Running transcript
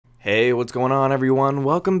Hey, what's going on everyone?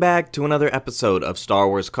 Welcome back to another episode of Star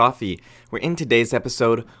Wars Coffee, where in today's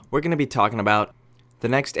episode, we're going to be talking about the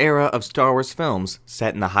next era of Star Wars films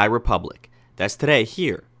set in the High Republic. That's today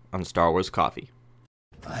here on Star Wars Coffee.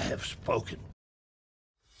 I have spoken.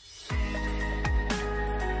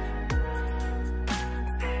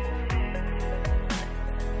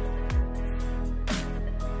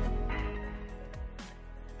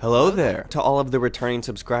 Hello there to all of the returning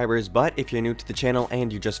subscribers, but if you're new to the channel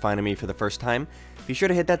and you're just finding me for the first time, be sure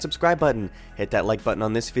to hit that subscribe button, hit that like button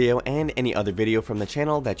on this video and any other video from the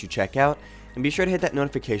channel that you check out, and be sure to hit that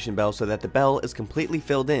notification bell so that the bell is completely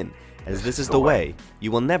filled in, as this is the way you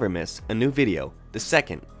will never miss a new video the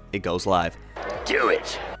second it goes live. Do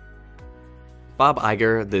it! Bob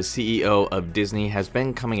Iger, the CEO of Disney, has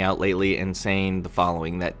been coming out lately and saying the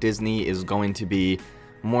following, that Disney is going to be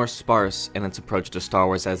more sparse in its approach to Star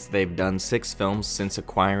Wars, as they've done 6 films since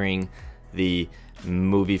acquiring the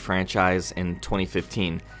movie franchise in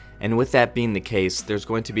 2015. And with that being the case, there's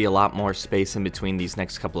going to be a lot more space in between these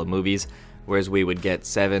next couple of movies, whereas we would get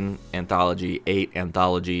 7 anthology, 8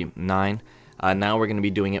 anthology, 9. Now we're going to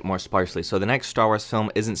be doing it more sparsely. So the next Star Wars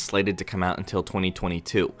film isn't slated to come out until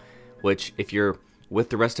 2022, which, if you're with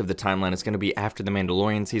the rest of the timeline, is going to be after The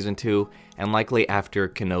Mandalorian Season 2, and likely after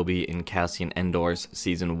Kenobi and Cassian Andor's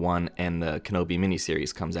Season 1 and the Kenobi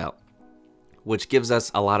miniseries comes out, which gives us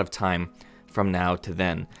a lot of time from now to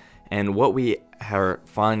then. And what we are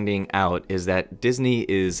finding out is that Disney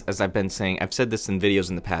is, as I've been saying, I've said this in videos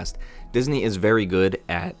in the past, Disney is very good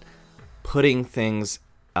at putting things,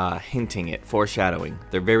 hinting it, foreshadowing.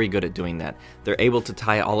 They're very good at doing that. They're able to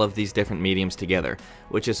tie all of these different mediums together,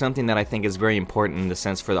 which is something that I think is very important in the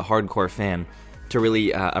sense for the hardcore fan to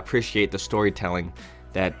really appreciate the storytelling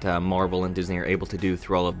that Marvel and Disney are able to do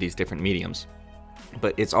through all of these different mediums.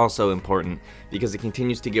 But it's also important because it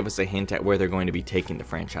continues to give us a hint at where they're going to be taking the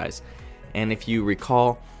franchise. And if you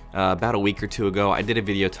recall, about a week or two ago, I did a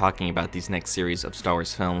video talking about these next series of Star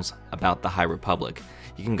Wars films about the High Republic.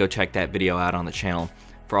 You can go check that video out on the channel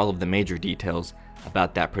for all of the major details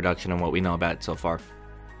about that production and what we know about it so far.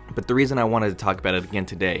 But the reason I wanted to talk about it again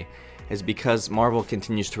today is because Marvel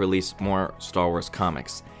continues to release more Star Wars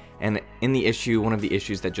comics. And in the issue, one of the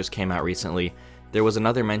issues that just came out recently, there was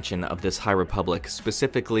another mention of this High Republic,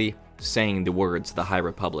 specifically saying the words the High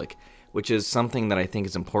Republic, which is something that I think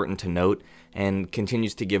is important to note and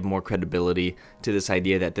continues to give more credibility to this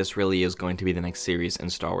idea that this really is going to be the next series in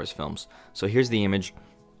Star Wars films. So here's the image,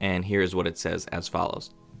 and here's what it says as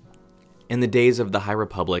follows. In the days of the High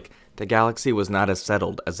Republic, the galaxy was not as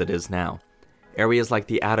settled as it is now. Areas like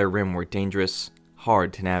the Outer Rim were dangerous,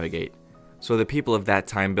 hard to navigate. So the people of that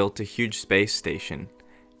time built a huge space station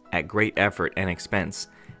at great effort and expense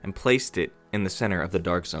and placed it in the center of the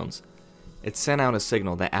dark zones. It sent out a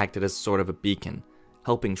signal that acted as sort of a beacon,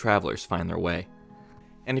 helping travelers find their way.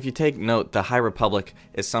 And if you take note, the High Republic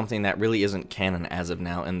is something that really isn't canon as of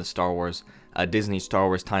now in the Star Wars, Disney Star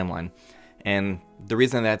Wars timeline. And the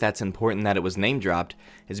reason that that's important that it was name dropped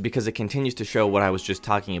is because it continues to show what I was just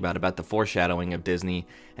talking about the foreshadowing of Disney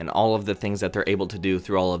and all of the things that they're able to do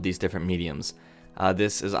through all of these different mediums.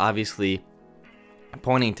 This is obviously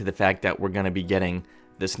pointing to the fact that we're going to be getting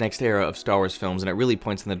this next era of Star Wars films, and it really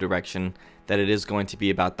points in the direction that it is going to be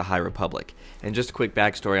about the High Republic. And just a quick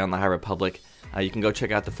backstory on the High Republic, you can go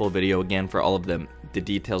check out the full video again for all of the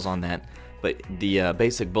details on that. But the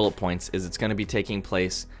basic bullet points is it's going to be taking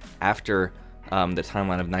place after the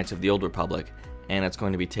timeline of Knights of the Old Republic, and it's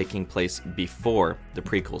going to be taking place before the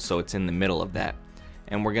prequel, so it's in the middle of that.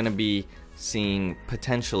 And we're going to be seeing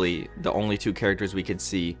potentially the only 2 characters we could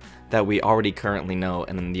see that we already currently know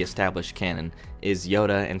and in the established canon is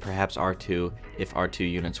Yoda and perhaps R2, if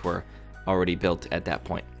R2 units were already built at that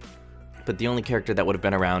point. But the only character that would have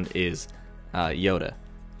been around is Yoda,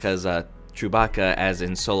 because Chewbacca, as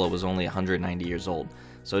in Solo, was only 190 years old.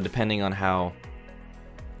 So depending on how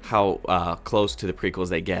close to the prequels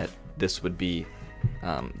they get, this would be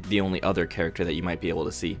the only other character that you might be able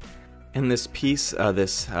to see. And this piece,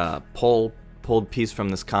 pulled piece from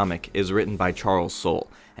this comic is written by Charles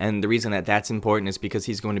Soule. And the reason that that's important is because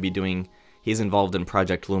he's involved in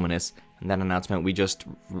Project Luminous, and that announcement we just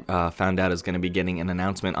found out is going to be getting an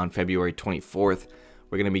announcement on February 24th.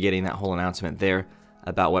 We're going to be getting that whole announcement there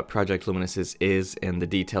about what Project Luminous is and the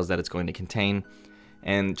details that it's going to contain.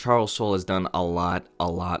 And Charles Soule has done a lot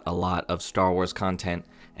of Star Wars content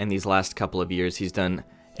in these last couple of years. He's done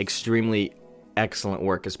extremely excellent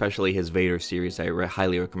work, especially his Vader series. I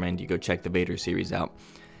highly recommend you go check the Vader series out.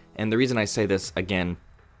 And the reason I say this again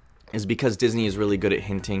is because Disney is really good at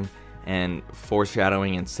hinting and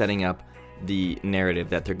foreshadowing and setting up the narrative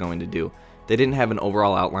that they're going to do. They didn't have an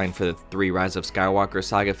overall outline for the 3 Rise of Skywalker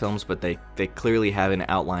saga films, but they clearly have an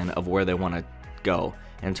outline of where they want to go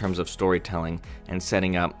in terms of storytelling and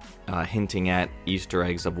setting up, hinting at Easter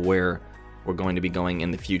eggs of where we're going to be going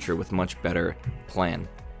in the future with much better plan.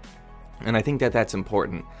 And I think that that's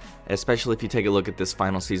important, especially if you take a look at this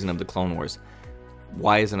final season of the Clone Wars.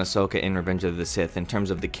 Why isn't Ahsoka in Revenge of the Sith in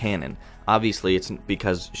terms of the canon? Obviously, it's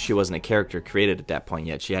because she wasn't a character created at that point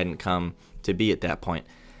yet. She hadn't come to be at that point.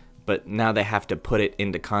 But now they have to put it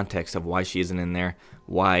into context of why she isn't in there,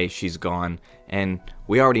 why she's gone, and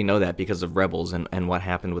we already know that because of Rebels and what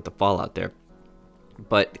happened with the fallout there.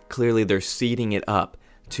 But clearly they're seeding it up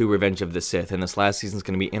to Revenge of the Sith, and this last season is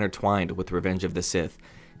going to be intertwined with Revenge of the Sith.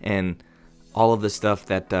 And all of the stuff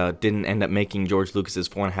that didn't end up making George Lucas's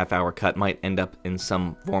 4.5-hour cut might end up in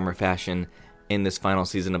some form or fashion in this final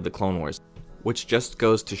season of the Clone Wars, which just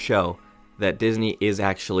goes to show that Disney is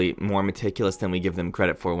actually more meticulous than we give them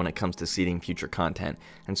credit for when it comes to seeding future content.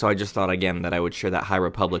 And so I just thought again that I would share that High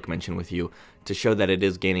Republic mention with you to show that it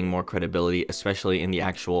is gaining more credibility, especially in the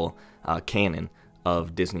actual canon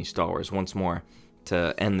of Disney Star Wars. Once more,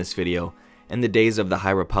 to end this video, in the days of the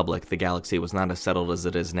High Republic, the galaxy was not as settled as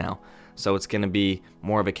it is now. So it's going to be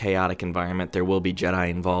more of a chaotic environment. There will be Jedi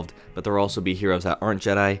involved, but there will also be heroes that aren't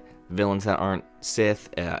Jedi, villains that aren't Sith,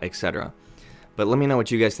 etc. But let me know what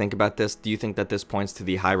you guys think about this. Do you think that this points to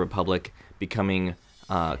the High Republic becoming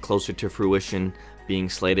closer to fruition, being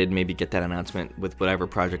slated, maybe get that announcement with whatever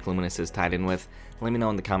Project Luminous is tied in with? Let me know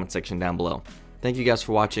in the comment section down below. Thank you guys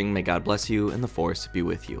for watching. May God bless you and the Force be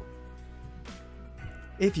with you.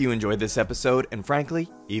 If you enjoyed this episode, and frankly,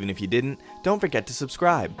 even if you didn't, don't forget to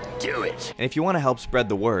subscribe. Do it. And if you want to help spread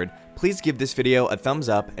the word, please give this video a thumbs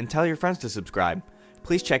up and tell your friends to subscribe.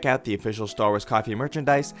 Please check out the official Star Wars Coffee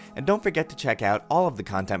merchandise, and don't forget to check out all of the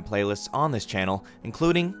content playlists on this channel,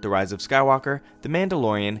 including The Rise of Skywalker, The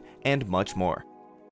Mandalorian, and much more.